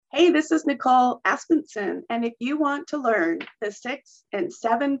Hey, this is Nicole Aspenson, and if you want to learn the 6 and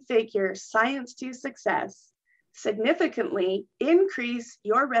 7-figure science to success, significantly increase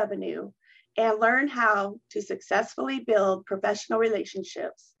your revenue, and learn how to successfully build professional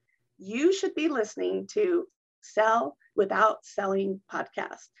relationships, you should be listening to Sell Without Selling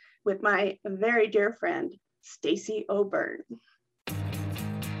podcast with my very dear friend, Stacey O'Byrne.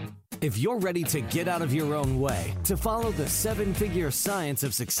 If you're ready to get out of your own way to follow the 7-figure science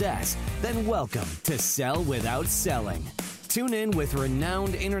of success, then welcome to Sell Without Selling. Tune in with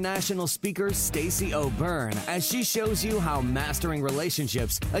renowned international speaker Stacey O'Byrne as she shows you how mastering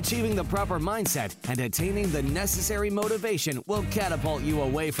relationships, achieving the proper mindset, and attaining the necessary motivation will catapult you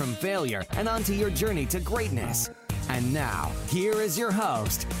away from failure and onto your journey to greatness. And now, here is your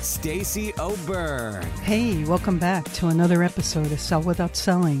host, Stacey O'Byrne. Hey, welcome back to another episode of Sell Without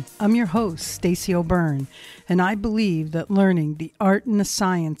Selling. I'm your host, Stacey O'Byrne, and I believe that learning the art and the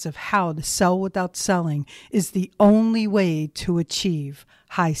science of how to sell without selling is the only way to achieve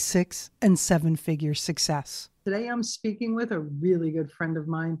high 6 and 7-figure success. Today, I'm speaking with a really good friend of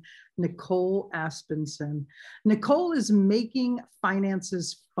mine, Nicole Aspenson. Nicole is making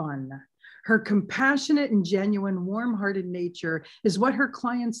finances fun. Her compassionate and genuine, warm-hearted nature is what her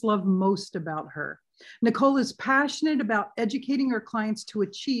clients love most about her. Nicole is passionate about educating her clients to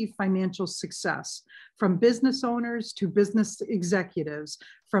achieve financial success, from business owners to business executives,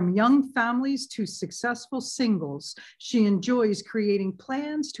 from young families to successful singles. She enjoys creating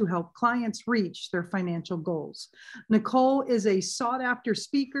plans to help clients reach their financial goals. Nicole is a sought-after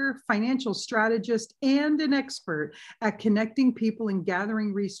speaker, financial strategist, and an expert at connecting people and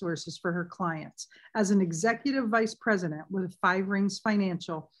gathering resources for her clients. As an executive vice president with 5 Rings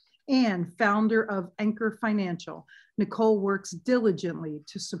Financial and founder of Anchor Financial, Nicole works diligently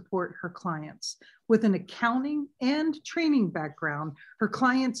to support her clients. With an accounting and training background, her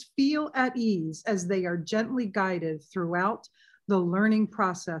clients feel at ease as they are gently guided throughout the learning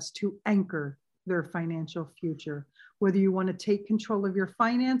process to anchor their financial future. Whether you want to take control of your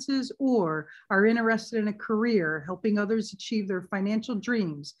finances or are interested in a career helping others achieve their financial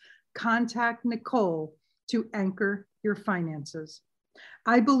dreams, contact Nicole to anchor your finances.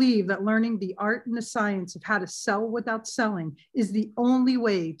 I believe that learning the art and the science of how to sell without selling is the only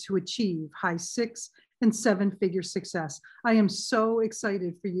way to achieve high 6 and 7-figure success. I am so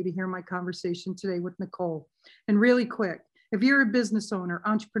excited for you to hear my conversation today with Nicole. And really quick, if you're a business owner,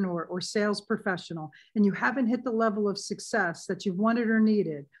 entrepreneur, or sales professional, and you haven't hit the level of success that you've wanted or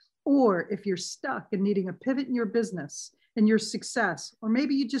needed, or if you're stuck and needing a pivot in your business and your success, or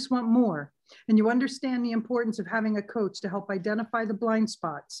maybe you just want more, and you understand the importance of having a coach to help identify the blind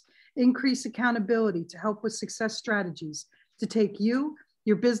spots, increase accountability to help with success strategies, to take you,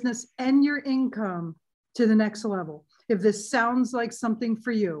 your business, and your income to the next level. If this sounds like something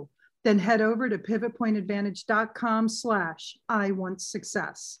for you, then head over to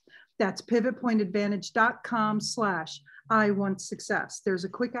pivotpointadvantage.com/I-want-success. That's pivotpointadvantage.com/I-want-success. There's a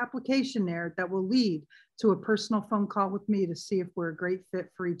quick application there that will lead to a personal phone call with me to see if we're a great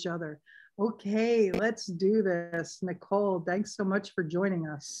fit for each other. Okay, let's do this. Nicole, thanks so much for joining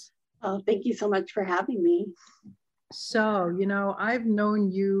us. Oh, thank you so much for having me. So, I've known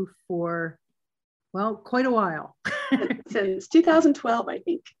you for, quite a while. Since 2012, I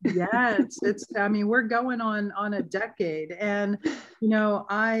think. Yes, we're going on a decade. And,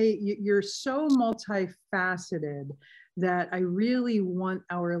 you're so multifaceted that I really want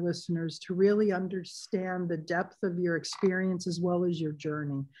our listeners to really understand the depth of your experience as well as your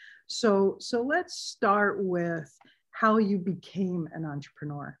journey. So let's start with how you became an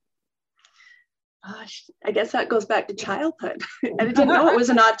entrepreneur. Gosh, I guess that goes back to childhood. I didn't know it was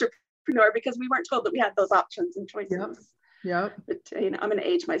an entrepreneur because we weren't told that we had those options and choices. Yep. But I'm going to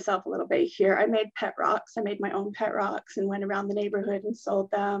age myself a little bit here. I made pet rocks. I made my own pet rocks and went around the neighborhood and sold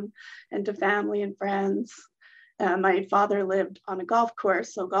them and to family and friends. My father lived on a golf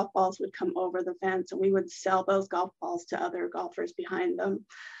course, so golf balls would come over the fence and we would sell those golf balls to other golfers behind them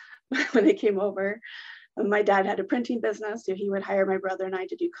when they came over. My dad had a printing business, so he would hire my brother and I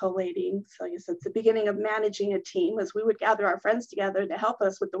to do collating. So I guess it's the beginning of managing a team, was we would gather our friends together to help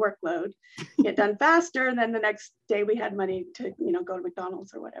us with the workload, get done faster, and then the next day we had money to, go to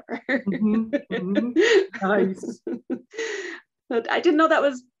McDonald's or whatever. Nice. But I didn't know that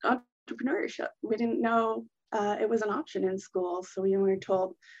was entrepreneurship. We didn't know it was an option in school. So we were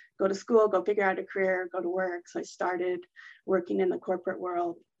told, go to school, go figure out a career, go to work. So I started working in the corporate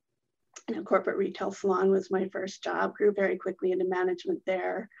world. And a corporate retail salon was my first job, grew very quickly into management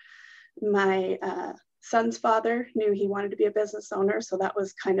there. My son's father knew he wanted to be a business owner, so that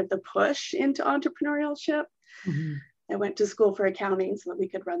was kind of the push into entrepreneurship. Mm-hmm. I went to school for accounting so that we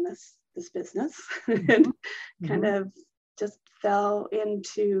could run this business, and kind of just fell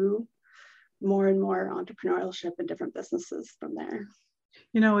into more and more entrepreneurship and different businesses from there.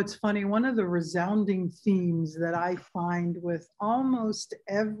 You know, it's funny. One of the resounding themes that I find with almost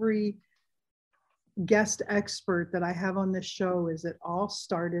every guest expert that I have on this show is it all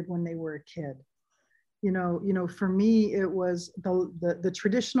started when they were a kid. You know, for me, it was the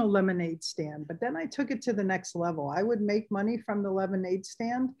traditional lemonade stand, but then I took it to the next level. I would make money from the lemonade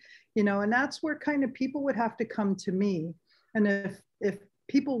stand, you know, and that's where kind of people would have to come to me. And if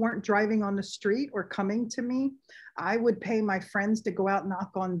people weren't driving on the street or coming to me, I would pay my friends to go out,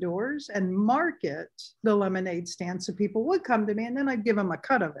 knock on doors and market the lemonade stand so people would come to me, and then I'd give them a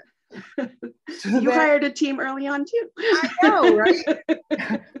cut of it. So you hired a team early on too. I know, right?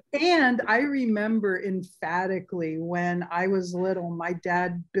 And I remember emphatically when I was little, my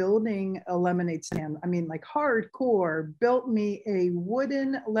dad building a lemonade stand. I mean, like hardcore, built me a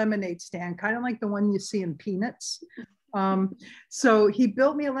wooden lemonade stand, kind of like the one you see in Peanuts. So he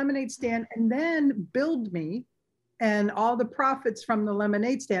built me a lemonade stand and then billed me, and all the profits from the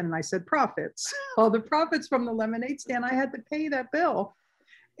lemonade stand, and I said profits, all the profits from the lemonade stand, I had to pay that bill.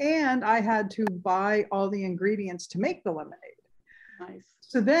 And I had to buy all the ingredients to make the lemonade. Nice.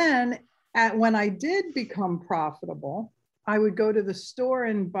 So then when I did become profitable, I would go to the store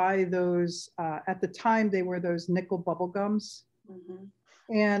and buy those, at the time they were those nickel bubble gums.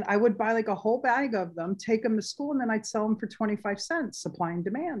 And I would buy like a whole bag of them, take them to school, and then I'd sell them for 25 cents, supply and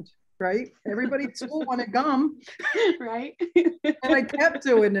demand, right? Everybody at school wanted gum. Right. And I kept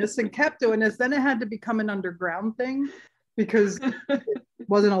doing this. Then it had to become an underground thing because it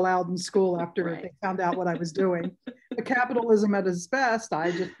wasn't allowed in school after they found out what I was doing. The capitalism at its best,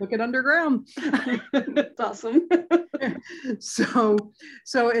 I just took it underground. That's awesome. So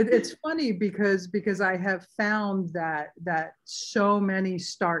it's funny because I have found that so many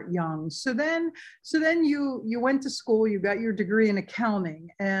start young. So then you went to school, you got your degree in accounting,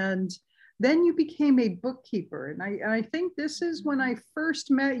 and then you became a bookkeeper. And I think this is when I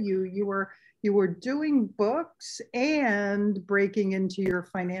first met you. You were doing books and breaking into your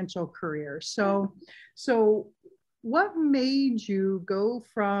financial career. So what made you go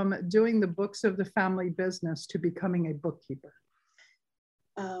from doing the books of the family business to becoming a bookkeeper?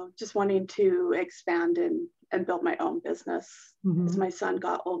 Just wanting to expand and build my own business. As my son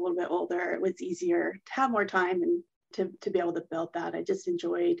got a little bit older, it was easier to have more time and to be able to build that. I just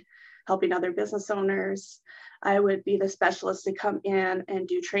enjoyed helping other business owners. I would be the specialist to come in and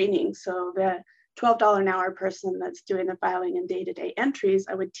do training. So the $12 an hour person that's doing the filing and day-to-day entries,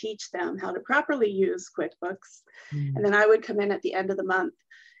 I would teach them how to properly use QuickBooks. And then I would come in at the end of the month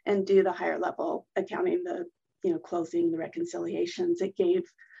and do the higher level accounting, the closing, the reconciliations. It gave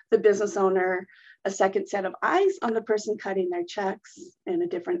the business owner a second set of eyes on the person cutting their checks and a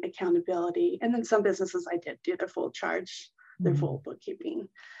different accountability. And then some businesses I did do their full charge, their full bookkeeping.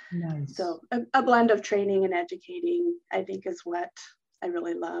 Nice. So a blend of training and educating, I think, is what I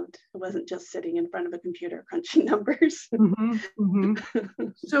really loved. It wasn't just sitting in front of a computer crunching numbers.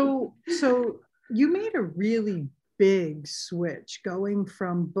 So you made a really big switch going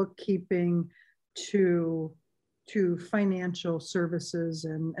from bookkeeping to financial services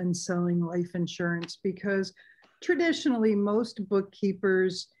and selling life insurance, because traditionally most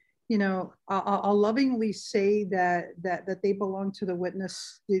bookkeepers, I'll lovingly say that they belong to the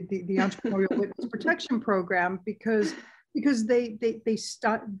the entrepreneurial witness protection program because they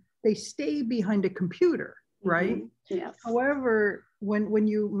stay behind a computer, right? Yes. However, when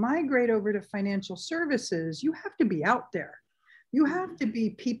you migrate over to financial services, you have to be out there. You have to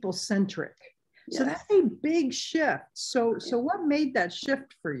be people centric. Yes. So that's a big shift. So what made that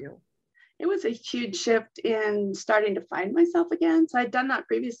shift for you? It was a huge shift in starting to find myself again. So I'd done that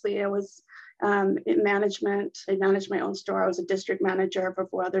previously. I was in management. I managed my own store. I was a district manager for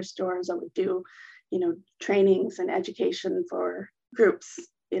 4 other stores. I would do, trainings and education for groups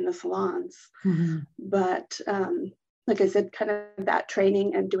in the salons. But like I said, kind of that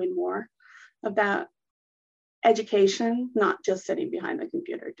training and doing more of that education, not just sitting behind the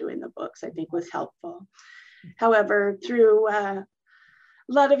computer doing the books, I think was helpful. However, through a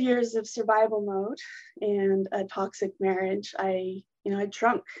lot of years of survival mode and a toxic marriage, I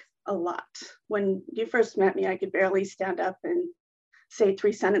drunk a lot. When you first met me, I could barely stand up and say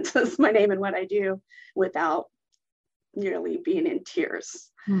 3 sentences, my name and what I do, without nearly being in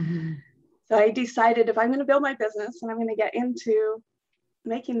tears. So I decided if I'm going to build my business and I'm going to get into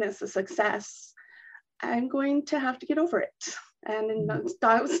making this a success, I'm going to have to get over it. And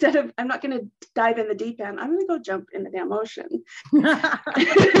instead of, I'm not going to dive in the deep end, I'm going to go jump in the damn ocean.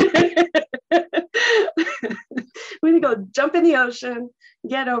 we're going to go jump in the ocean,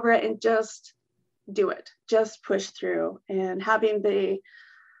 get over it, and just do it. Just push through. And having the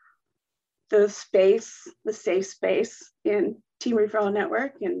space, the safe space in Team Referral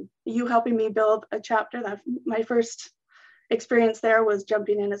Network, and you helping me build a chapter. That my first experience there was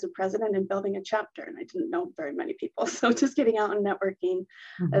jumping in as a president and building a chapter, and I didn't know very many people. So just getting out and networking,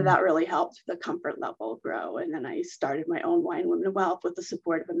 that really helped the comfort level grow. And then I started my own Wine Women of Wealth with the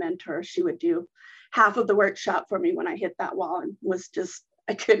support of a mentor. She would do half of the workshop for me when I hit that wall, and was just,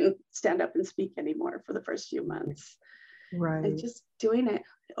 I couldn't stand up and speak anymore for the first few months. Right. And just doing it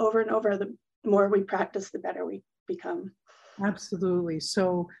over and over. The more we practice, the better we become. Absolutely.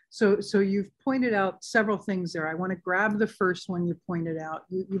 So you've pointed out several things there. I want to grab the first one you pointed out.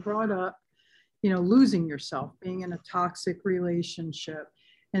 You brought up, losing yourself, being in a toxic relationship,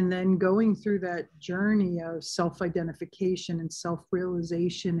 and then going through that journey of self-identification and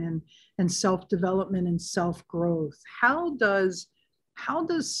self-realization and self-development and self-growth. How does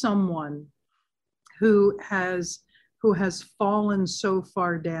someone who has fallen so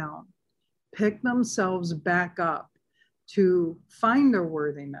far down pick themselves back up to find their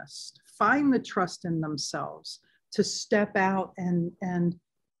worthiness, find the trust in themselves, to step out and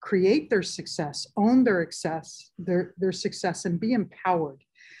create their success, own their success, and be empowered?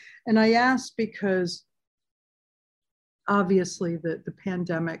 And I ask because obviously the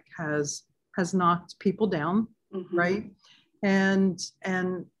pandemic has knocked people down, right? And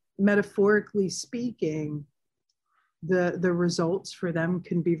metaphorically speaking, the results for them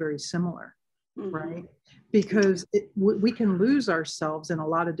can be very similar, right? Because we can lose ourselves in a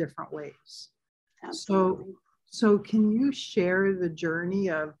lot of different ways. Absolutely. So can you share the journey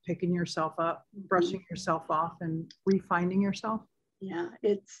of picking yourself up, brushing yourself off, and refinding yourself? Yeah,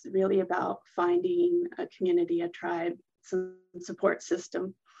 it's really about finding a community, a tribe, some support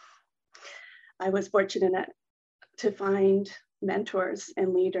system. I was fortunate to find mentors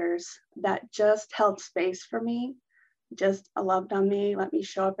and leaders that just held space for me, just loved on me, let me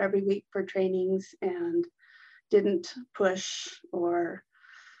show up every week for trainings, and didn't push or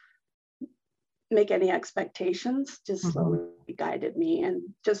make any expectations, just slowly guided me. And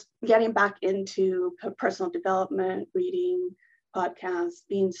just getting back into personal development, reading, podcasts,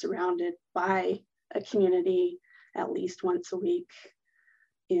 being surrounded by a community at least once a week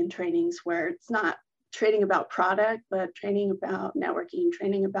in trainings where it's not training about product, but training about networking,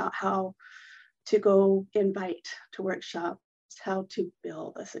 training about how to go invite to workshops, how to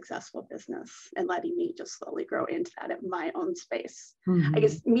build a successful business, and letting me just slowly grow into that at my own space. I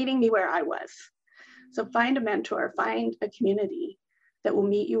guess meeting me where I was. So find a mentor, find a community that will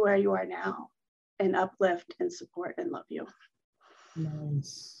meet you where you are now and uplift and support and love you.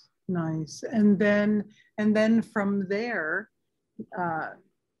 Nice. And then from there,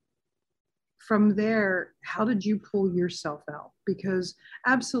 how did you pull yourself out? Because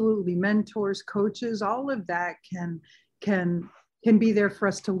absolutely, mentors, coaches, all of that can be there for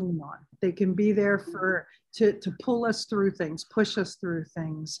us to lean on. They can be there to pull us through things, push us through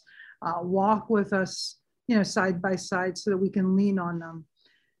things, walk with us, side by side, so that we can lean on them.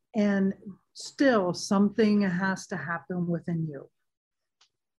 And still, something has to happen within you.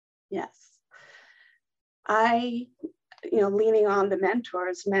 Yes. Leaning on the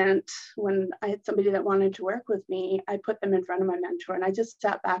mentors meant when I had somebody that wanted to work with me, I put them in front of my mentor and I just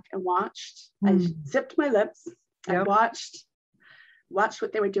sat back and watched. I zipped my lips. Yep. I watched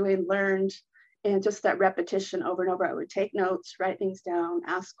what they were doing, learned, and just that repetition over and over. I would take notes, write things down,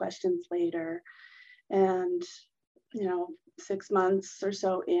 ask questions later. And, 6 months or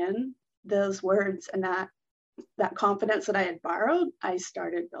so in, those words and that confidence that I had borrowed, I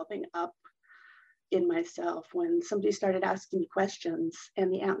started building up in myself. When somebody started asking me questions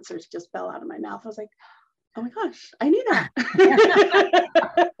and the answers just fell out of my mouth, I was like, oh my gosh, I knew that.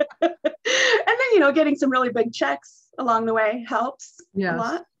 And then, getting some really big checks along the way helps a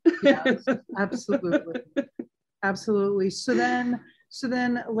lot. Yes, absolutely. Absolutely. So then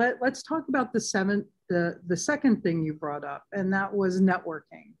let's talk about the second thing you brought up, and that was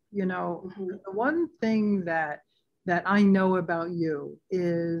networking. The one thing that I know about you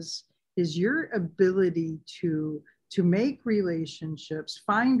is your ability to make relationships,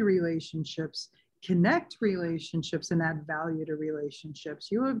 find relationships, connect relationships, and add value to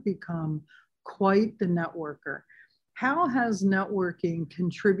relationships. You have become quite the networker. How has networking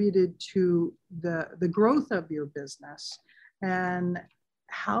contributed to the growth of your business? And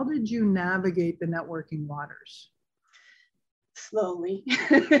how did you navigate the networking waters? Slowly.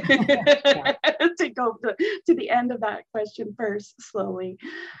 To go to the end of that question first, slowly.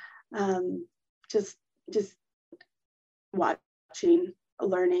 Just watching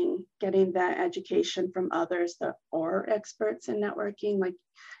learning, getting that education from others that are experts in networking, like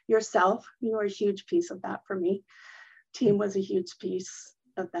yourself. You were a huge piece of that for me. Team was a huge piece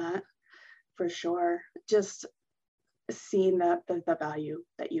of that for sure. Just seeing the value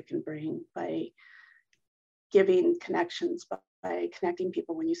that you can bring by giving connections, by connecting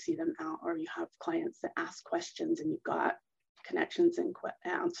people when you see them out, or you have clients that ask questions and you've got connections and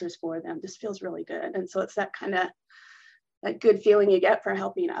answers for them, just feels really good. And so it's that kind of that good feeling you get for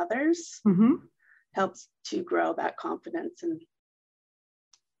helping others, helps to grow that confidence and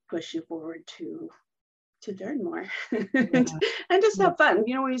push you forward to learn more and just have fun.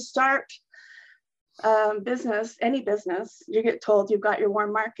 You know, when you start business, any business, you get told you've got your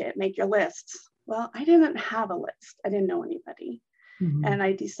warm market, make your lists. Well, I didn't have a list. I didn't know anybody. And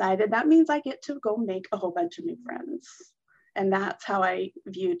I decided that means I get to go make a whole bunch of new friends. And that's how I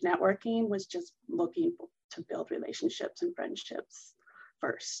viewed networking, was just looking to build relationships and friendships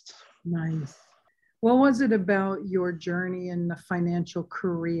first. Nice. What was it about your journey in the financial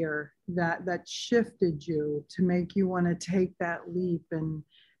career that shifted you to make you want to take that leap and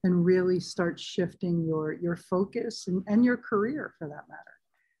really start shifting your focus and your career, for that matter?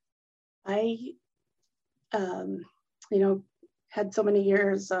 I, had so many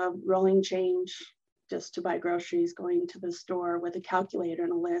years of rolling change just to buy groceries, going to the store with a calculator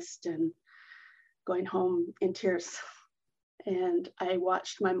and a list, and going home in tears. And I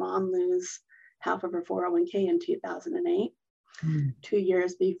watched my mom lose half of her 401k in 2008, 2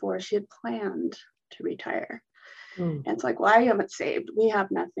 years before she had planned to retire. And it's like, well, I haven't saved. We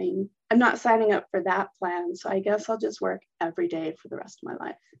have nothing. I'm not signing up for that plan. So I guess I'll just work every day for the rest of my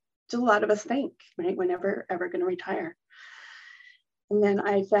life. Just a lot of us think, right? We're never, ever going to retire. And then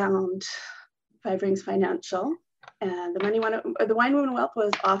I found Five Rings Financial, and the Wine Woman Wealth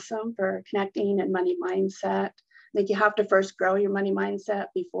was awesome for connecting and money mindset. I think you have to first grow your money mindset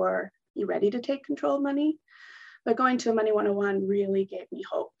before you're ready to take control of money. But going to a Money 101 really gave me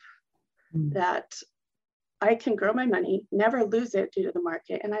hope that I can grow my money, never lose it due to the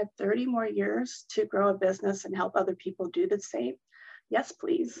market. And I have 30 more years to grow a business and help other people do the same. Yes,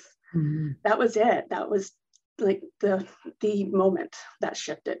 please. That was it. That was like the moment that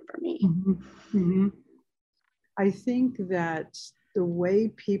shifted for me. I think that the way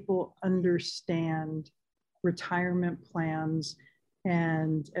people understand retirement plans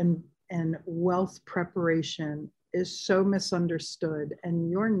and wealth preparation is so misunderstood, and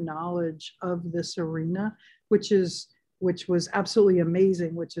your knowledge of this arena, which was absolutely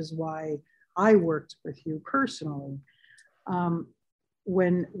amazing, which is why I worked with you personally.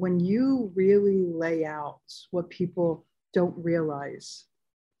 When you really lay out what people don't realize,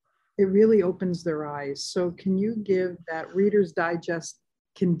 it really opens their eyes. So can you give that Reader's Digest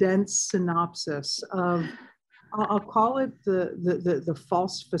condensed synopsis of, I'll call it the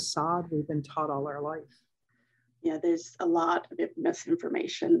false facade we've been taught all our life? Yeah, there's a lot of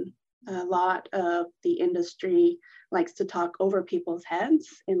misinformation. A lot of the industry likes to talk over people's heads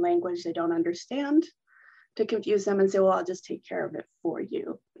in language they don't understand, to confuse them and say, well, I'll just take care of it for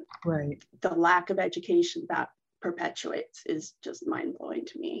you. Right. The lack of education that perpetuates is just mind-blowing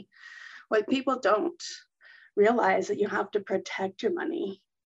to me. What people don't realize that you have to protect your money,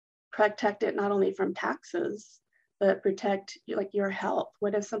 protect it not only from taxes, but protect your health.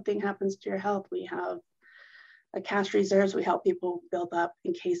 What if something happens to your health? We have a cash reserves we help people build up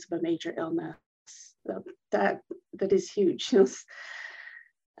in case of a major illness. That is huge.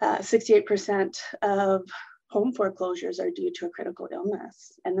 68% of home foreclosures are due to a critical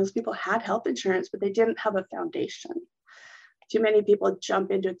illness. And those people had health insurance, but they didn't have a foundation. Too many people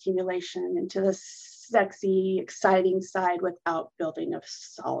jump into accumulation, into the sexy, exciting side without building a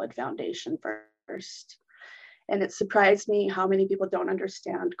solid foundation first. And it surprised me how many people don't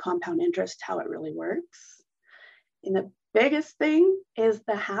understand compound interest, how it really works. And the biggest thing is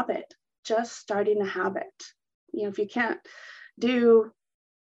the habit, just starting a habit. If you can't do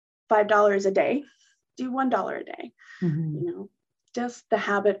 $5 a day, do $1 a day. Just the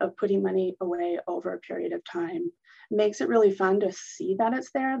habit of putting money away over a period of time makes it really fun to see that it's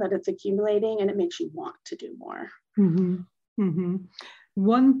there, that it's accumulating, and it makes you want to do more.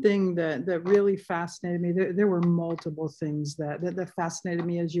 One thing that really fascinated me, there were multiple things that fascinated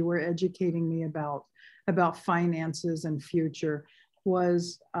me as you were educating me about finances and future,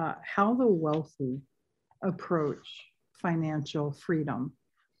 was how the wealthy approach financial freedom.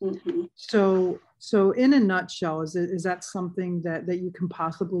 So in a nutshell, is that something that you can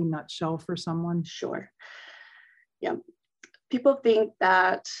possibly nutshell for someone? Sure. Yeah. People think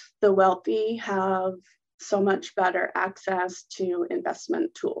that the wealthy have so much better access to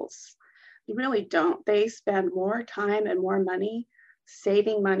investment tools. You really don't. They spend more time and more money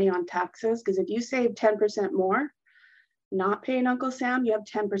saving money on taxes, because if you save 10% more, not paying Uncle Sam, you have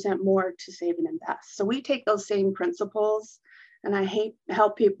 10% more to save and invest. So we take those same principles, and I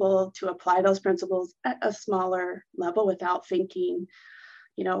help people to apply those principles at a smaller level without thinking,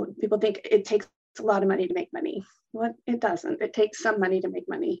 people think it takes a lot of money to make money. Well, it doesn't. It takes some money to make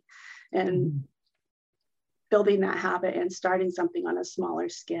money. And building that habit and starting something on a smaller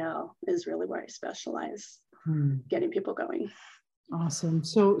scale is really where I specialize, getting people going. Awesome.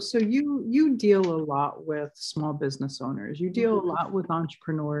 So you deal a lot with small business owners. You deal a lot with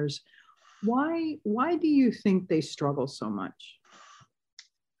entrepreneurs. Why do you think they struggle so much?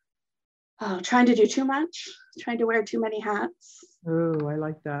 Trying to do too much, trying to wear too many hats. Oh, I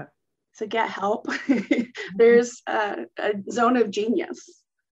like that. So get help. There's a zone of genius.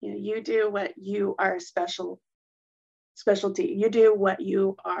 You do what you are specialty. You do what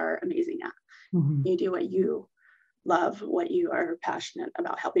you are amazing at. You do what you love, what you are passionate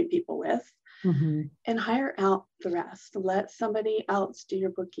about helping people with, and hire out the rest. Let somebody else do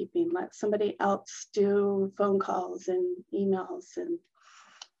your bookkeeping. Let somebody else do phone calls and emails, and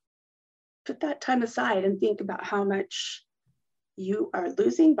put that time aside and think about how much you are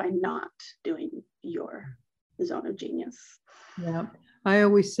losing by not doing your zone of genius. Yeah. I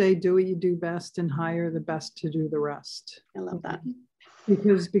always say, do what you do best and hire the best to do the rest. I love that.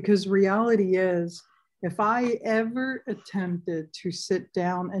 Because reality is, if I ever attempted to sit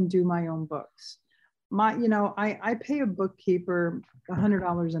down and do my own books, I pay a bookkeeper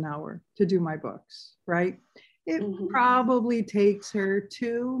 $100 an hour to do my books, right? It probably takes her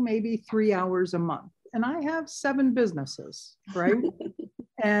 2, maybe 3 hours a month. And I have 7 businesses, right?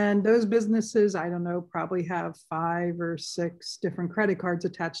 And those businesses, I don't know, probably have 5 or 6 different credit cards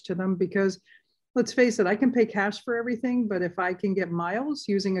attached to them, because let's face it, I can pay cash for everything, but if I can get miles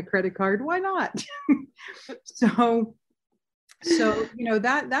using a credit card, why not? So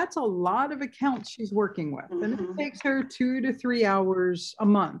that's a lot of accounts she's working with, and it takes her 2 to 3 hours a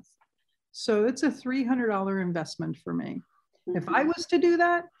month. So it's a $300 investment for me. If I was to do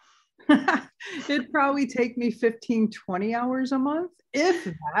that, it'd probably take me 15, 20 hours a month, if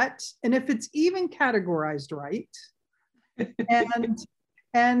that, and if it's even categorized right.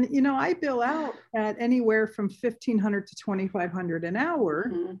 And I bill out at anywhere from $1,500 to $2,500 an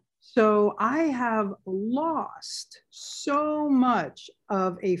hour. So I have lost so much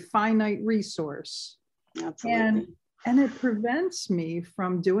of a finite resource. Absolutely. And it prevents me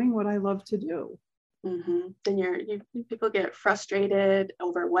from doing what I love to do. Then people get frustrated,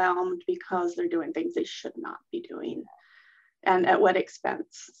 overwhelmed, because they're doing things they should not be doing. And at what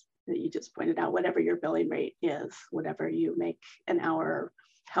expense? That you just pointed out, whatever your billing rate is, whatever you make an hour,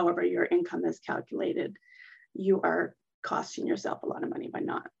 however your income is calculated, you are costing yourself a lot of money by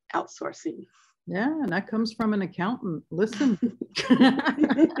not outsourcing. Yeah, and that comes from an accountant. Listen.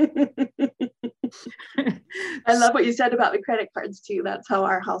 I love what you said about the credit cards too. That's how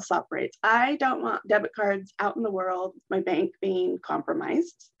our house operates. I don't want debit cards out in the world, my bank being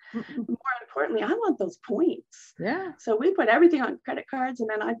compromised. More importantly, I want those points. Yeah. So we put everything on credit cards, and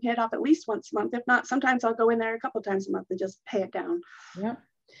then I pay it off at least once a month. If not, sometimes I'll go in there a couple times a month and just pay it down.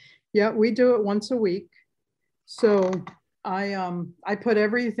 Yeah, we do it once a week. So I put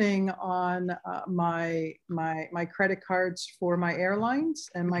everything on my credit cards for my airlines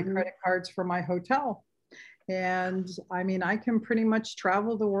and my credit cards for my hotel. And I mean, I can pretty much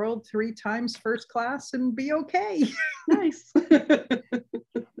travel the world 3 times first class and be okay. Nice.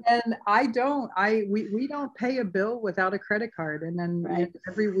 And we don't pay a bill without a credit card. And then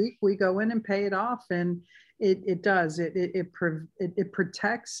every week we go in and pay it off. And it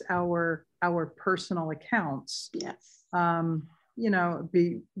protects our personal accounts. Yes.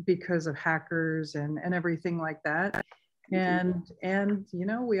 Because of hackers and everything like that. And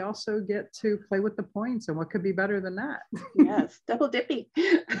we also get to play with the points, and what could be better than that? Yes, double dippy.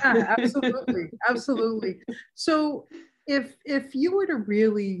 Yeah, absolutely. So if you were to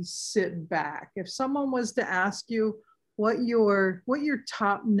really sit back, if someone was to ask you what your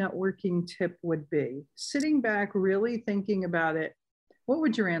top networking tip would be, sitting back, really thinking about it, what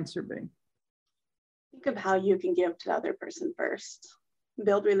would your answer be? Think of how you can give to the other person first.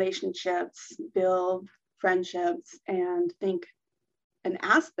 Build relationships, build friendships, and think and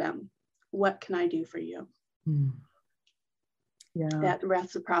ask them, what can I do for you? Yeah. That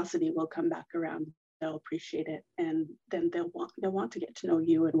reciprocity will come back around. They'll appreciate it, and then they'll want to get to know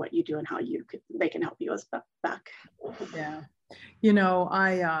you and what you do and how they can help you as back. Yeah.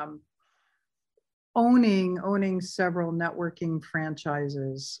 I owning several networking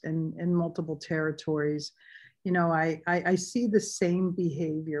franchises in multiple territories, I see the same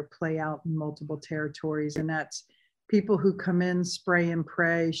behavior play out in multiple territories, and that's people who come in, spray and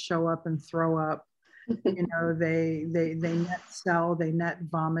pray, show up and throw up. You know, they net sell, they net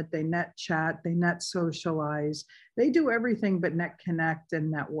vomit, they net chat, they net socialize. They do everything but net connect and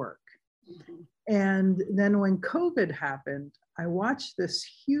network. And then when COVID happened, I watched this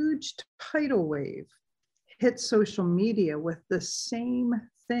huge tidal wave hit social media with the same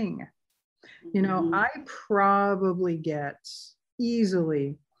thing. You know, I probably get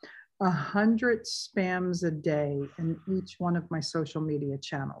easily 100 spams a day in each one of my social media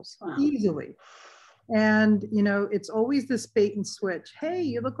channels. Wow. Easily. And, you know, it's always this bait and switch. Hey,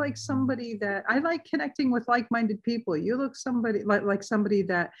 you look like somebody that I like connecting with, like-minded people. You look somebody like somebody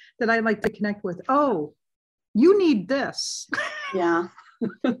that I like to connect with. Oh, you need this. Yeah.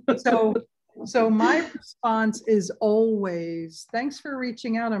 So my response is always, thanks for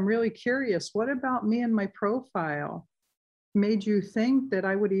reaching out. I'm really curious. What about me and my profile made you think that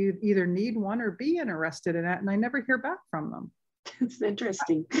I would either need one or be interested in it? And I never hear back from them. It's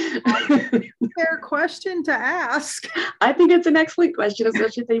interesting. Fair question to ask. I think it's an excellent question,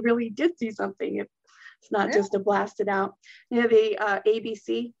 especially if they really did see something. If it's not just a blasted out. You know, the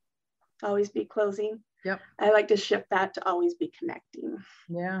ABC, always be closing. Yep. I like to shift that to always be connecting.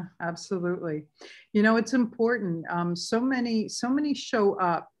 Yeah, absolutely. You know, it's important. So many show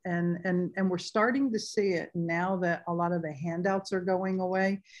up, and we're starting to see it now that a lot of the handouts are going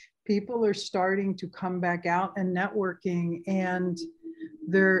away. People are starting to come back out and networking, and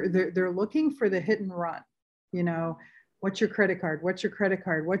they're looking for the hit and run. You know, what's your credit card? What's your credit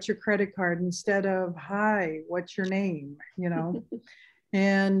card? What's your credit card? Instead of, hi, what's your name? You know,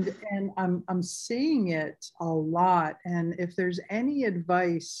 and I'm seeing it a lot. And if there's any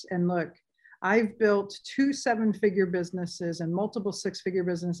advice, and look, I've built 2 7-figure businesses and multiple 6-figure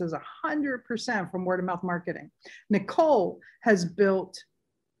businesses 100% from word of mouth marketing. Nicole has built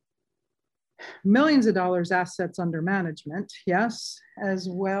millions of dollars assets under management, yes, as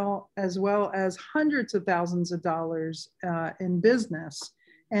well as hundreds of thousands of dollars in business.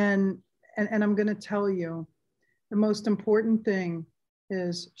 And I'm going to tell you, the most important thing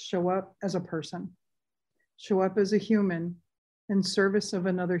is show up as a person, show up as a human in service of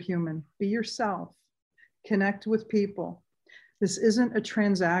another human. Be yourself, connect with people. This isn't a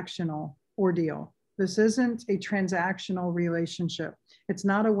transactional ordeal. This isn't a transactional relationship. It's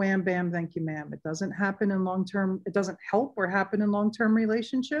not a wham, bam, thank you, ma'am. It doesn't happen in long-term, it doesn't help or happen in long-term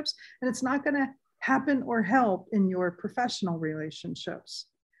relationships, and it's not going to happen or help in your professional relationships.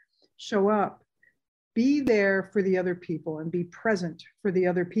 Show up, be there for the other people, and be present for the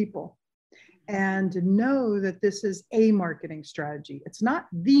other people. And know that this is a marketing strategy. It's not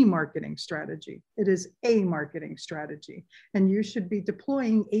the marketing strategy. It is a marketing strategy. And you should be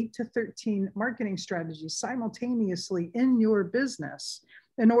deploying 8 to 13 marketing strategies simultaneously in your business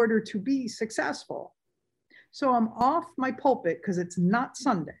in order to be successful. So I'm off my pulpit because it's not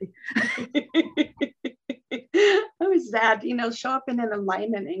Sunday. How is that? You know, show up in an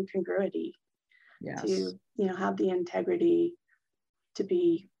alignment and congruity. Yes. To, you know, have the integrity to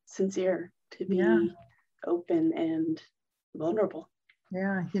be sincere, to be open and vulnerable.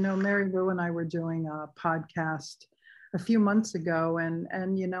 Yeah, you know, Mary Lou and I were doing a podcast a few months ago,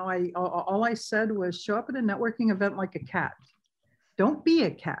 and you know, all I said was show up at a networking event like a cat. Don't be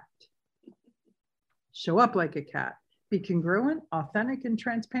a cat. Show up like a cat. Be congruent, authentic, and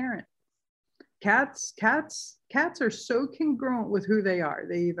transparent. Cats are so congruent with who they are.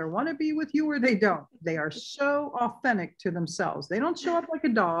 They either want to be with you or they don't. They are so authentic to themselves. They don't show up like a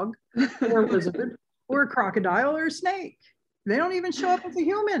dog or a lizard or a crocodile or a snake. They don't even show up as a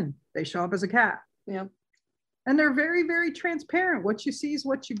human. They show up as a cat. Yeah. And they're very, very transparent. What you see is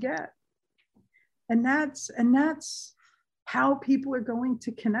what you get. And that's how people are going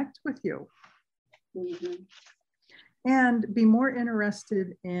to connect with you. Mm-hmm. And be more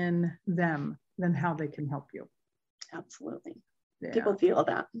interested in them than how they can help you. Absolutely. Yeah. People feel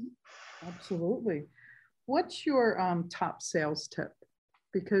that. Absolutely. What's your top sales tip?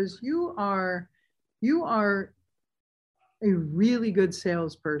 Because you are a really good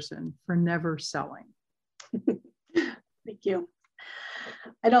salesperson for never selling. Thank you.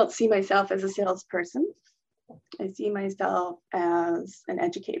 I don't see myself as a salesperson. I see myself as an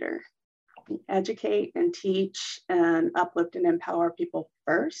educator. Educate and teach and uplift and empower people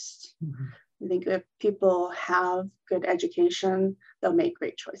first. Mm-hmm. I think if people have good education, they'll make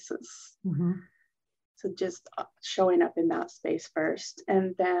great choices. Mm-hmm. So just showing up in that space first,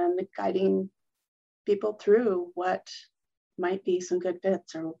 and then guiding people through what might be some good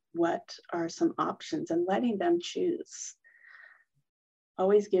fits or what are some options, and letting them choose.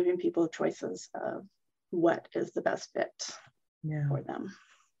 Always giving people choices of what is the best fit for them.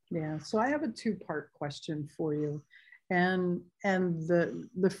 Yeah. So I have a two-part question for you. And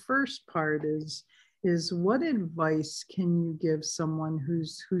the first part is what advice can you give someone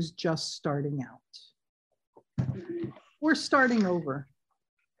who's just starting out or starting over?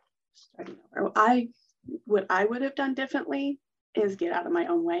 Starting over. What I would have done differently is get out of my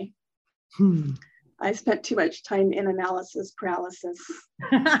own way. I spent too much time in analysis paralysis.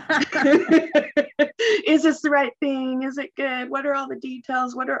 Is this the right thing? Is it good? What are all the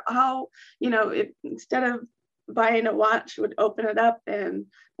details? Instead of buying a watch, would open it up and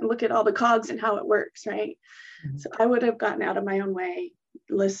look at all the cogs and how it works, right? Mm-hmm. So I would have gotten out of my own way,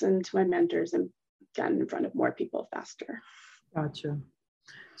 listened to my mentors, and gotten in front of more people faster. Gotcha.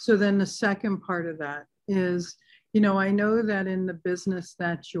 So then the second part of that is, I know that in the business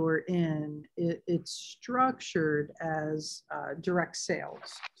that you're in, it's structured as direct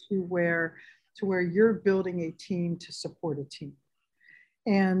sales to where you're building a team to support a team.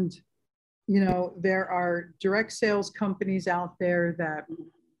 And, there are direct sales companies out there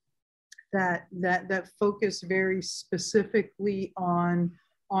that focus very specifically on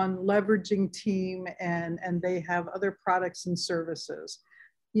leveraging team, and they have other products and services.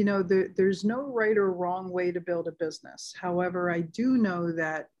 There's no right or wrong way to build a business. However, I do know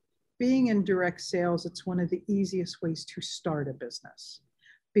that being in direct sales, it's one of the easiest ways to start a business,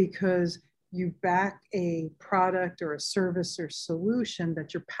 because you back a product or a service or solution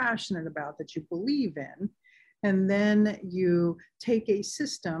that you're passionate about, that you believe in, and then you take a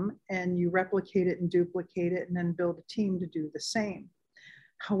system and you replicate it and duplicate it and then build a team to do the same.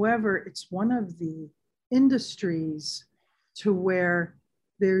 However, it's one of the industries to where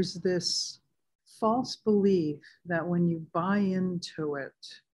there's this false belief that when you buy into it,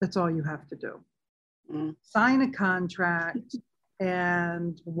 that's all you have to do. Sign a contract,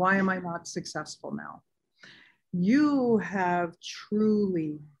 and why am I not successful now? You have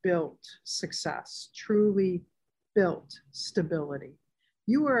truly built success, truly built stability.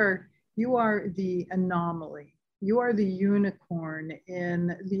 You are the anomaly. You are the unicorn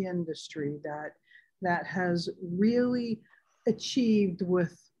in the industry that has really achieved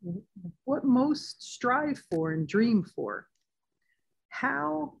with what most strive for and dream for.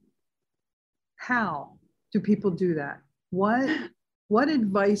 How do people do that? What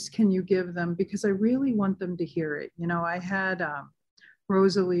advice can you give them? Because I really want them to hear it. I had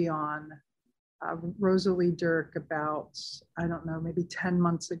Rosalie Dirk about, I don't know, maybe 10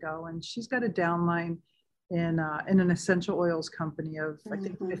 months ago, and she's got a downline in an essential oils company of, I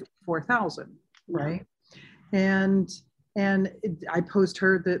think, 54,000, right? And I posed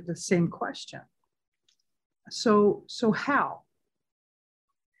her the same question. So how?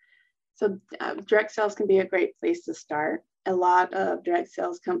 So direct sales can be a great place to start. A lot of direct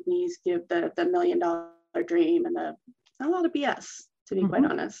sales companies give the $1 million dream and a lot of BS, to be quite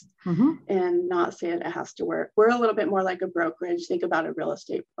honest, and not say it has to work. We're a little bit more like a brokerage. Think about a real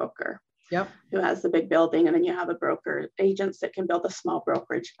estate broker. Yep. Who has the big building, and then you have a broker, agents that can build a small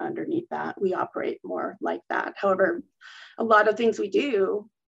brokerage underneath that. We operate more like that. However, a lot of things we do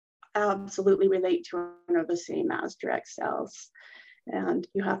absolutely relate to and are the same as direct sales. And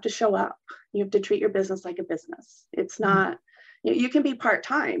you have to show up. You have to treat your business like a business. It's not, you can be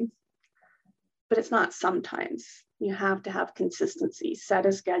part-time, but it's not sometimes. You have to have consistency, set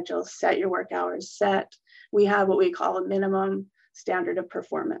a schedule, set your work hours, we have what we call a minimum standard of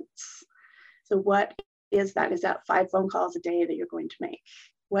performance. So what is that? Is that 5 phone calls a day that you're going to make?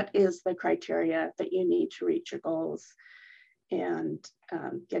 What is the criteria that you need to reach your goals? And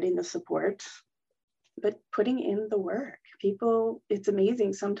getting the support, but putting in the work. People, it's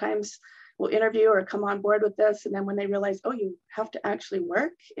amazing. Sometimes we'll interview or come on board with this, and then when they realize, oh, you have to actually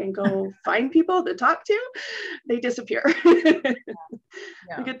work and go find people to talk to, they disappear. The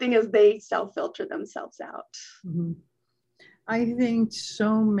good thing is they self-filter themselves out. I think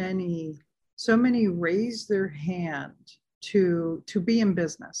so many raise their hand to be in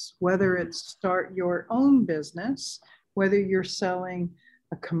business, whether it's start your own business, whether you're selling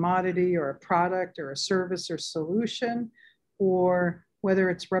a commodity or a product or a service or solution, or whether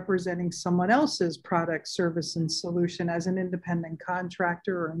it's representing someone else's product, service, and solution as an independent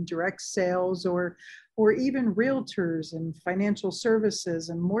contractor or in direct sales, or even realtors and financial services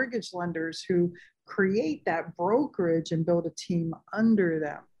and mortgage lenders who create that brokerage and build a team under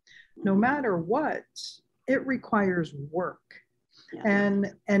them. No matter what, it requires work.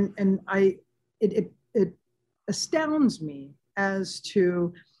 And it astounds me as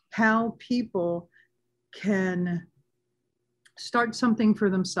to how people can start something for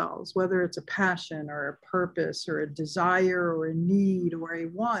themselves, whether it's a passion or a purpose or a desire or a need or a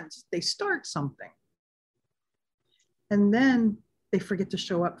want. They start something, and then they forget to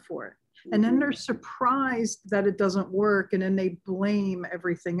show up for it. And then they're surprised that it doesn't work, and then they blame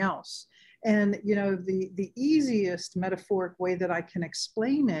everything else. And the easiest metaphoric way that I can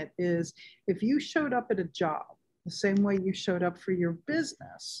explain it is, if you showed up at a job the same way you showed up for your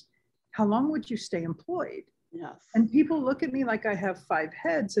business, how long would you stay employed? Yes. And people look at me like I have 5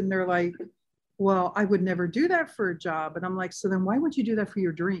 heads, and they're like, well, I would never do that for a job. And I'm like, so then why would you do that for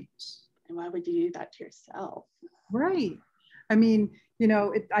your dreams? And why would you do that to yourself? Right. I mean,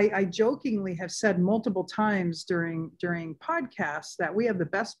 I jokingly have said multiple times during podcasts that we have the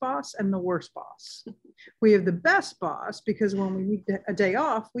best boss and the worst boss. We have the best boss because when we need a day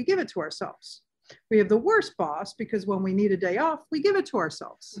off, we give it to ourselves. We have the worst boss because when we need a day off, we give it to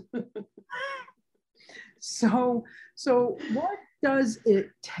ourselves. So what does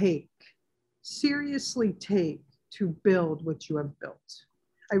it seriously take to build what you have built?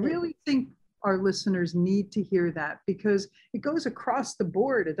 I really think our listeners need to hear that, because it goes across the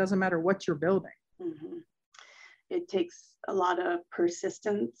board. It doesn't matter what you're building. Mm-hmm. It takes a lot of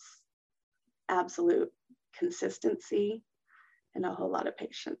persistence, absolute consistency, and a whole lot of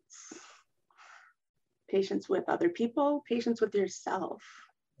patience. Patience with other people, patience with yourself.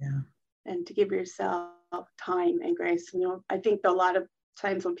 Yeah. And to give yourself time and grace. I think a lot of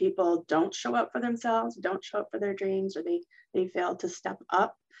times when people don't show up for themselves, don't show up for their dreams, or they fail to step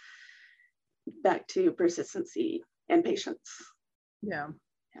up, back to persistency and patience. Yeah.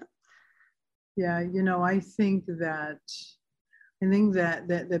 I think that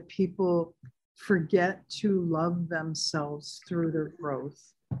people forget to love themselves through their growth.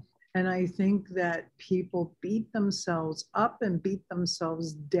 And I think that people beat themselves up and beat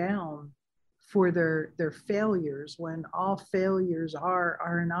themselves down for their failures, when all failures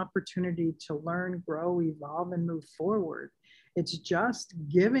are an opportunity to learn, grow, evolve, and move forward. It's just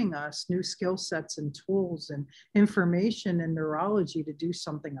giving us new skill sets and tools and information and neurology to do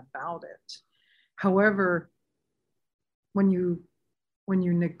something about it. However, when you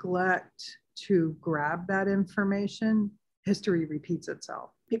neglect to grab that information, history repeats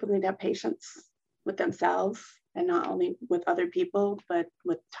itself. People need to have patience with themselves, and not only with other people, but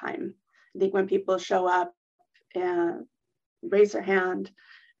with time. I think when people show up and raise their hand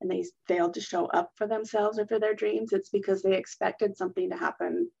and they fail to show up for themselves or for their dreams, it's because they expected something to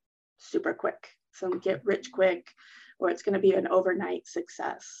happen super quick, some get rich quick, or it's going to be an overnight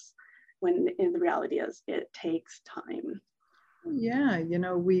success, when in the reality is it takes time. Yeah,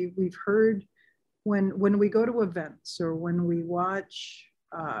 we've heard when we go to events, or when we watch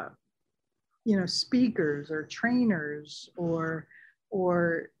speakers or trainers, or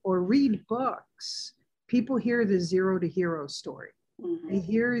read books, people hear the zero to hero story. Mm-hmm. They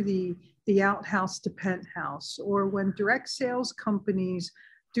hear the outhouse to penthouse, or when direct sales companies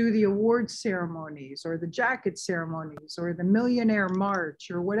do the award ceremonies, or the jacket ceremonies, or the millionaire march,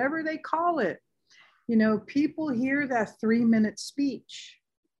 or whatever they call it. People hear that 3-minute speech,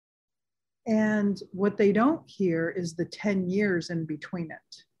 and what they don't hear is the 10 years in between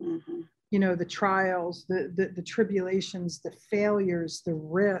it. Mm-hmm. The trials, the tribulations, the failures, the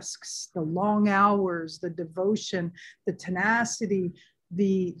risks, the long hours, the devotion, the tenacity,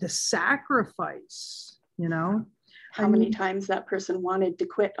 the sacrifice, How many times that person wanted to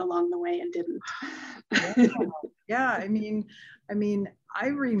quit along the way and didn't. Yeah. I mean, I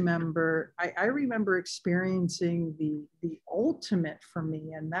remember experiencing the ultimate for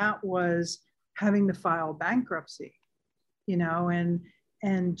me, and that was having to file bankruptcy,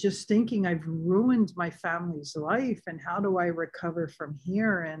 and just thinking, I've ruined my family's life, and how do I recover from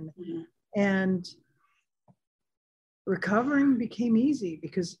here? And recovering became easy,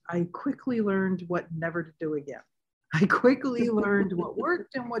 because I quickly learned what never to do again. I quickly learned what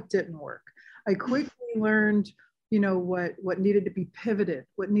worked and what didn't work. I quickly learned, what needed to be pivoted,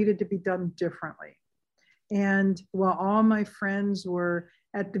 what needed to be done differently. And while all my friends were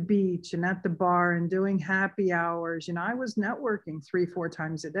at the beach and at the bar and doing happy hours, I was networking 3-4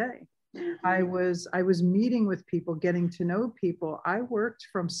 times a day. Mm-hmm. I was meeting with people, getting to know people. I worked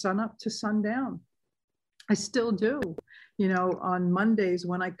from sunup to sundown. I still do. On Mondays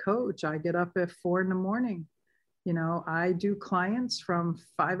when I coach, I get up at 4 a.m. I do clients from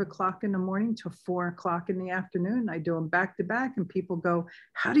 5 o'clock in the morning to 4 o'clock in the afternoon. I do them back to back, and people go,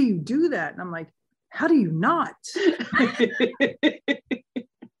 how do you do that? And I'm like, how do you not?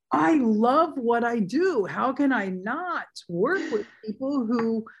 I love what I do. How can I not work with people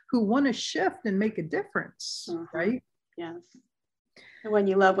who want to shift and make a difference, right? Yes. And when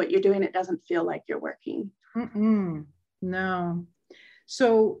you love what you're doing, it doesn't feel like you're working. No.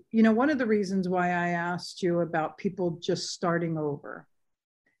 So, one of the reasons why I asked you about people just starting over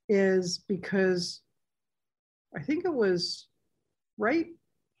is because I think it was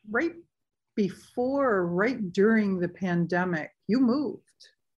right before, or right during the pandemic, you moved.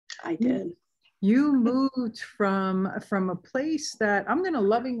 I did. You moved from a place that I'm going to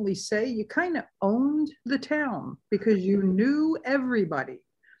lovingly say you kind of owned the town because you knew everybody.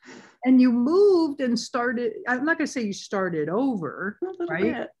 And you moved and started, I'm not going to say you started over,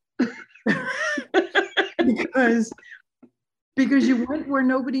 right? because you went where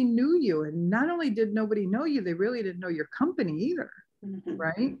nobody knew you. And not only did nobody know you, they really didn't know your company either,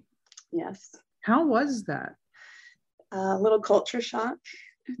 right? Yes. How was that? A little culture shock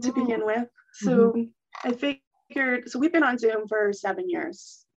to begin with. So I figured, so we've been on Zoom for 7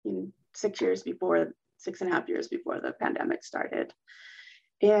 years, 6.5 years before the pandemic started.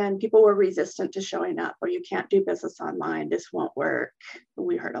 And people were resistant to showing up, or you can't do business online, this won't work.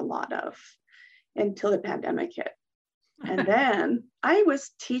 We heard a lot of until the pandemic hit. And then I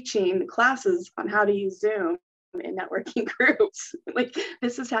was teaching classes on how to use Zoom in networking groups. Like,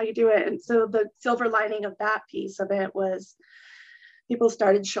 this is how you do it. And so the silver lining of that piece of it was people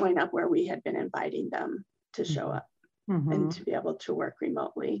started showing up where we had been inviting them to show up and to be able to work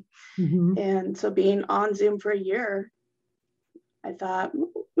remotely. And so being on Zoom for a year, I thought,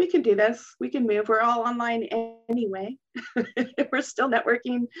 we can do this. We can move. We're all online anyway. We're still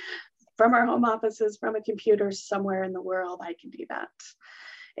networking from our home offices, from a computer somewhere in the world. I can do that.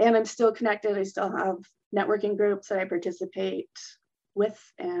 And I'm still connected. I still have networking groups that I participate with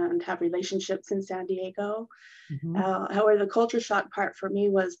and have relationships in San Diego. However, the culture shock part for me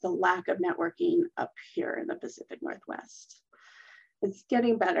was the lack of networking up here in the Pacific Northwest. It's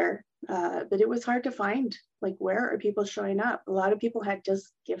getting better, but it was hard to find, like, where are people showing up? A lot of people had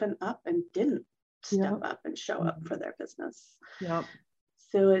just given up and didn't step up and show up for their business.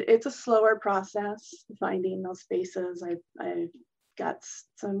 So it's a slower process finding those spaces. I've got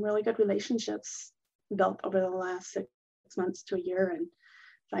some really good relationships built over the last 6 months to a year, and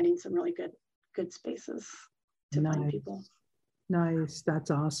finding some really good spaces to find people. Nice.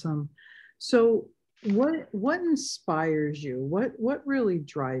 That's awesome. So what inspires you? What really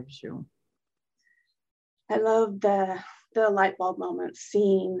drives you? I love the light bulb moments,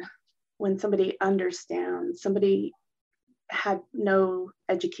 seeing when somebody understands, somebody had no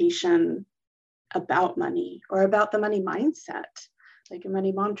education about money or about the money mindset, like a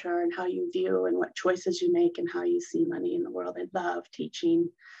money mantra, and how you view and what choices you make and how you see money in the world. I love teaching,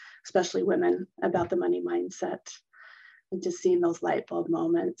 especially women, about the money mindset, and just seeing those light bulb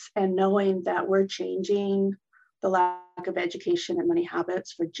moments and knowing that we're changing the lack of education and money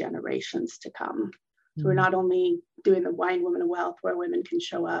habits for generations to come. So we're not only doing the Wine Woman of Wealth, where women can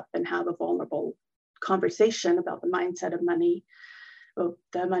show up and have a vulnerable conversation about the mindset of money, but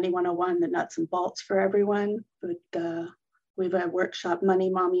the Money 101, the nuts and bolts for everyone. But we have a workshop, Money,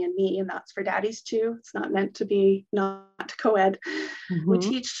 Mommy, and Me, and that's for daddies too. It's not meant to be not co-ed. We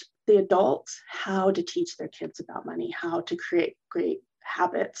teach the adults how to teach their kids about money, how to create great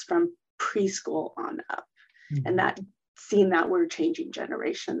habits from preschool on up. And that, seeing that we're changing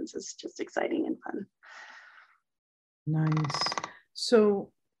generations is just exciting and fun. Nice.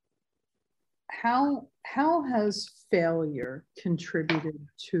 So how has failure contributed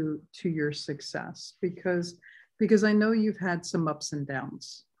to your success? Because I know you've had some ups and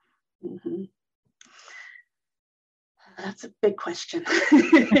downs. That's a big question.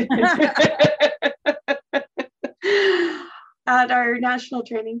 At our national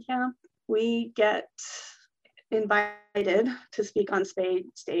training camp, we get invited to speak on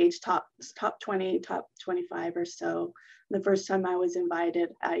stage, top 20, top 25 or so. The first time I was invited,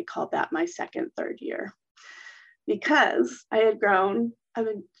 I called that my third year, because I had grown. I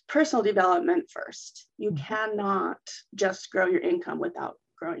mean, personal development first. You cannot just grow your income without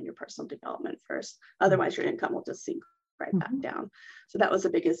growing your personal development first. Otherwise, your income will just sink right back down. So that was the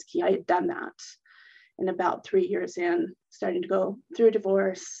biggest key. I had done that. And about 3 years in, starting to go through a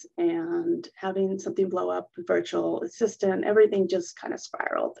divorce and having something blow up, virtual assistant, everything just kind of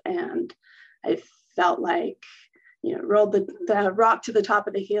spiraled. And I felt like, rolled the rock to the top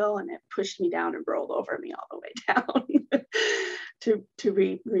of the hill, and it pushed me down and rolled over me all the way down to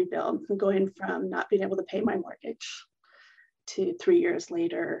rebuild. And going from not being able to pay my mortgage to 3 years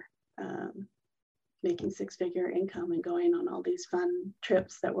later, making six-figure income and going on all these fun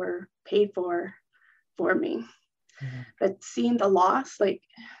trips that were paid for me. But seeing the loss, like,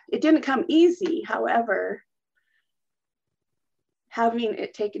 it didn't come easy. However, having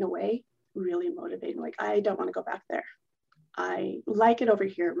it taken away really motivating. Like, I don't want to go back there. I like it over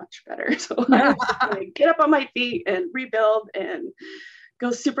here much better. So I'm going to get up on my feet and rebuild and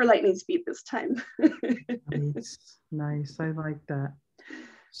go super lightning speed this time. Nice. I like that.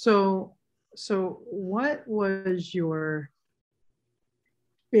 So what was your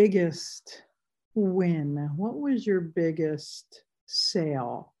biggest win? What was your biggest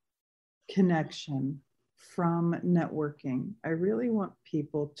sale connection from networking? I really want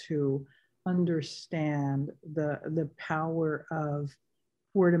people to understand the power of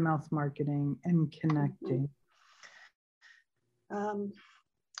word of mouth marketing and connecting.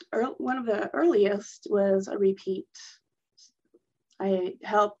 One of the earliest was a repeat. I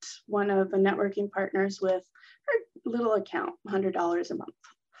helped one of the networking partners with her little account, $100 a month.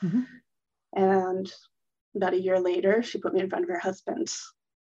 Mm-hmm. And about a year later, she put me in front of her husband.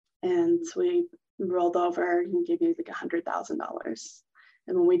 And so we rolled over and gave me like $100,000.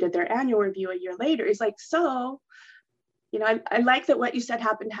 And when we did their annual review a year later, he's like, so, you know, I like that what you said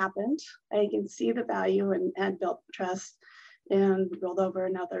happened. I can see the value and built trust, and rolled over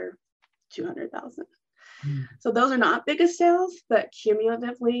another 200,000. So those are not biggest sales, but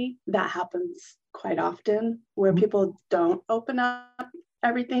cumulatively that happens quite often where people don't open up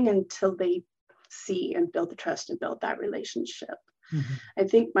everything until they see and build the trust and build that relationship. I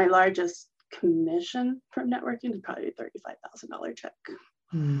think my largest commission from networking is probably a $35,000 check.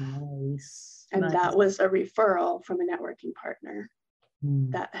 Nice. And nice. that was a referral from a networking partner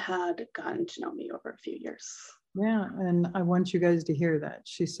that had gotten to know me over a few years. Yeah, and I want you guys to hear that.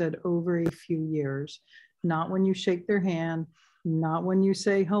 She said over a few years, not when you shake their hand, not when you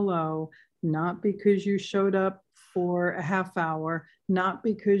say hello, not because you showed up for a half hour, not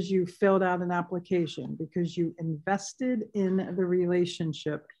because you filled out an application, because you invested in the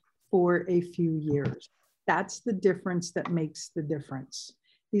relationship for a few years. That's the difference that makes the difference.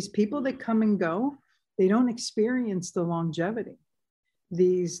 These people that come and go, they don't experience the longevity.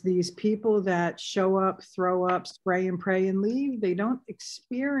 These people that show up, throw up, spray and pray and leave, they don't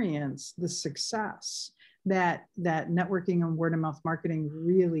experience the success that networking and word of mouth marketing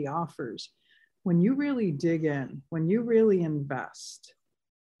really offers. When you really dig in, when you really invest,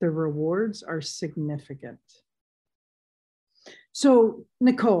 the rewards are significant. So,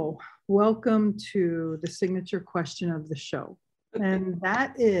 Nicole, welcome to the signature question of the show. And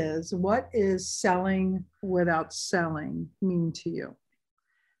that is, what is selling without selling mean to you?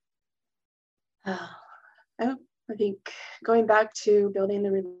 I think going back to building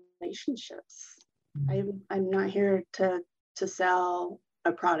the relationships, I'm not here to sell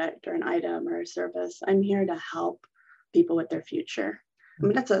a product or an item or a service. I'm here to help people with their future. I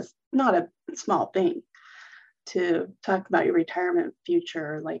mean, that's not a small thing to talk about your retirement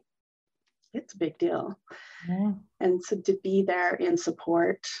future. Like, it's a big deal. Yeah. And so to be there in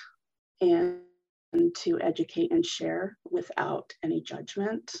support and to educate and share without any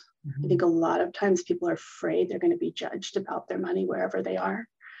judgment. I think a lot of times people are afraid they're going to be judged about their money wherever they are.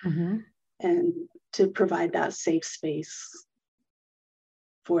 And to provide that safe space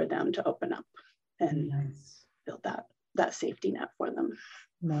for them to open up and build that safety net for them.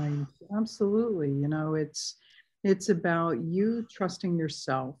 Nice. Absolutely. You know, it's about you trusting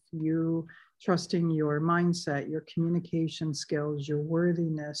yourself, you trusting your mindset, your communication skills, your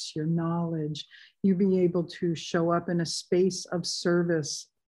worthiness, your knowledge, you being able to show up in a space of service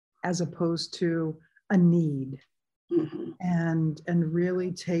as opposed to a need, and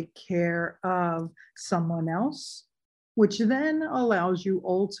really take care of someone else, which then allows you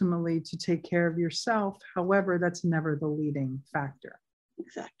ultimately to take care of yourself. However, that's never the leading factor.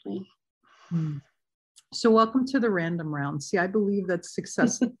 Exactly. So welcome to the random round. See, I believe that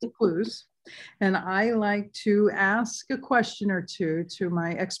success is clues. And I like to ask a question or two to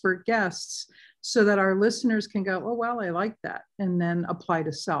my expert guests so that our listeners can go, oh, well, I like that, and then apply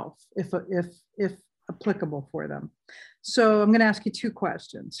to self if applicable for them. So I'm going to ask you two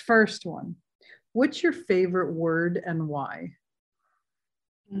questions. First one, what's your favorite word and why?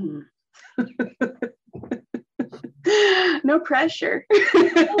 No pressure.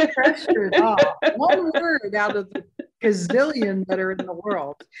 No pressure at all. One word out of the gazillion that are in the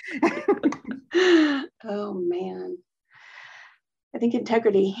world. Oh, man. I think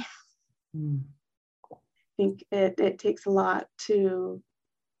integrity. I think it takes a lot to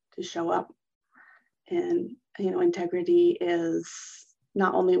show up. And, you know, integrity is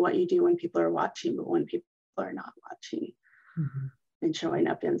not only what you do when people are watching, but when people are not watching, and showing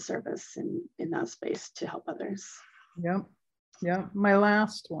up in service and in that space to help others. Yep. My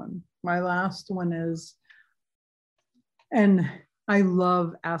last one is, and I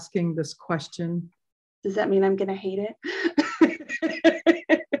love asking this question. Does that mean I'm going to hate it?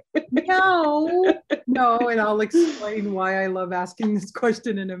 No, and I'll explain why I love asking this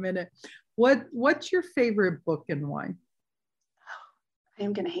question in a minute. What's your favorite book and why? I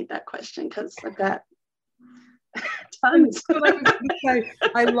am going to hate that question because I've got Tons.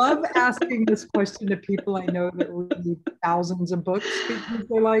 I love asking this question to people I know that read thousands of books, because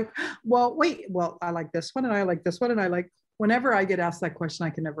they're like, well, wait, well, I like this one and I like this one. And I like, whenever I get asked that question, I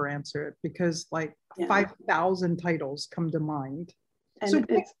can never answer it because like 5,000 titles come to mind. And so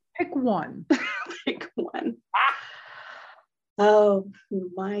pick one. Pick one. Oh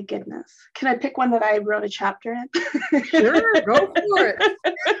my goodness. Can I pick one that I wrote a chapter in? Sure, go for it.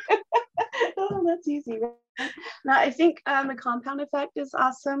 Oh, that's easy. Now, I think The Compound Effect is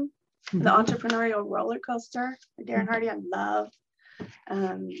awesome. Mm-hmm. The Entrepreneurial Roller Coaster, Darren Hardy, I love.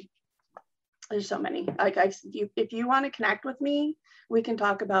 There's so many. Like, if you want to connect with me, we can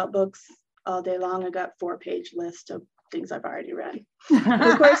talk about books all day long. I got 4-page list of things I've already read.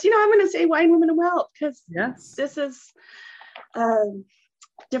 Of course, I'm going to say Wine, Women, and Wealth, because this is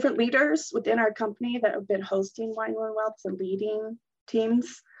different leaders within our company that have been hosting Wine, Women, and Wealth and leading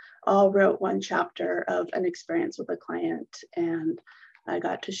teams all wrote one chapter of an experience with a client. And I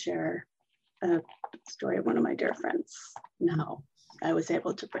got to share a story of one of my dear friends. Now I was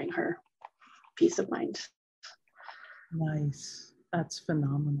able to bring her peace of mind. Nice. That's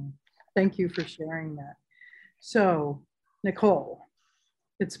phenomenal. Thank you for sharing that. So, Nicole,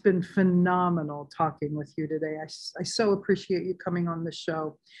 it's been phenomenal talking with you today. I so appreciate you coming on the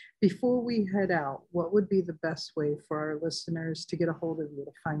show. Before we head out, what would be the best way for our listeners to get a hold of you,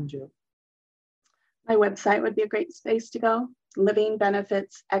 to find you? My website would be a great space to go.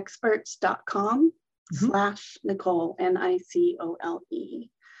 livingbenefitsexperts.com /Nicole, NICOLE.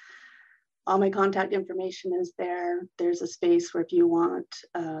 All my contact information is there. There's a space where if you want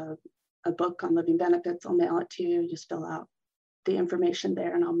a book on living benefits, I'll mail it to you. Just fill out the information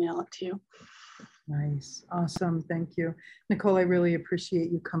there and I'll mail it to you. Nice. Awesome. Thank you. Nicole, I really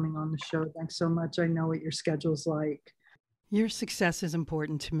appreciate you coming on the show. Thanks so much. I know what your schedule's like. Your success is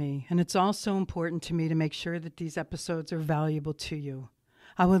important to me, and it's also important to me to make sure that these episodes are valuable to you.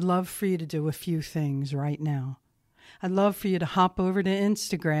 I would love for you to do a few things right now. I'd love for you to hop over to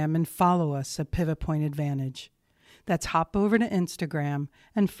Instagram and follow us at Pivot Point Advantage. That's hop over to Instagram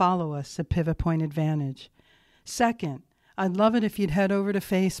and follow us at Pivot Point Advantage. Second, I'd love it if you'd head over to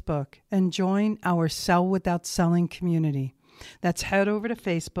Facebook and join our Sell Without Selling community. That's head over to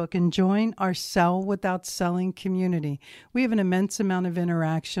Facebook and join our Sell Without Selling community. We have an immense amount of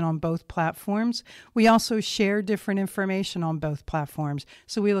interaction on both platforms. We also share different information on both platforms,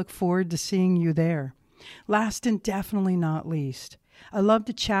 so we look forward to seeing you there. Last and definitely not least, I love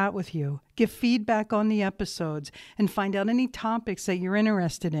to chat with you, give feedback on the episodes, and find out any topics that you're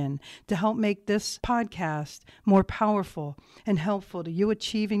interested in to help make this podcast more powerful and helpful to you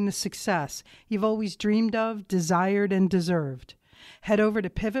achieving the success you've always dreamed of, desired, and deserved. Head over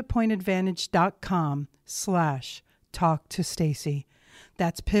to pivotpointadvantage.com /Talk to Stacy.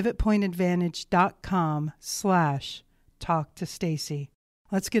 That's pivotpointadvantage.com /Talk to Stacy.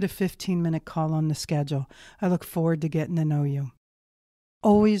 Let's get a 15-minute call on the schedule. I look forward to getting to know you.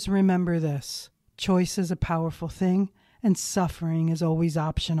 Always remember this: choice is a powerful thing, and suffering is always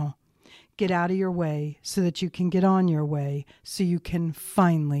optional. Get out of your way so that you can get on your way, so you can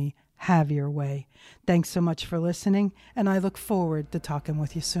finally have your way. Thanks so much for listening, and I look forward to talking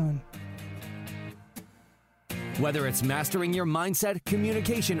with you soon. Whether it's mastering your mindset,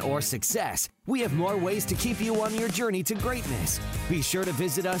 communication, or success, we have more ways to keep you on your journey to greatness. Be sure to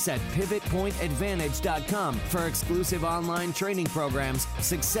visit us at pivotpointadvantage.com for exclusive online training programs,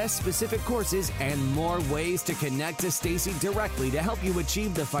 success-specific courses, and more ways to connect to Stacy directly to help you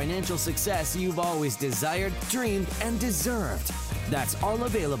achieve the financial success you've always desired, dreamed, and deserved. That's all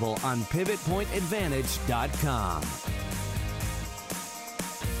available on pivotpointadvantage.com.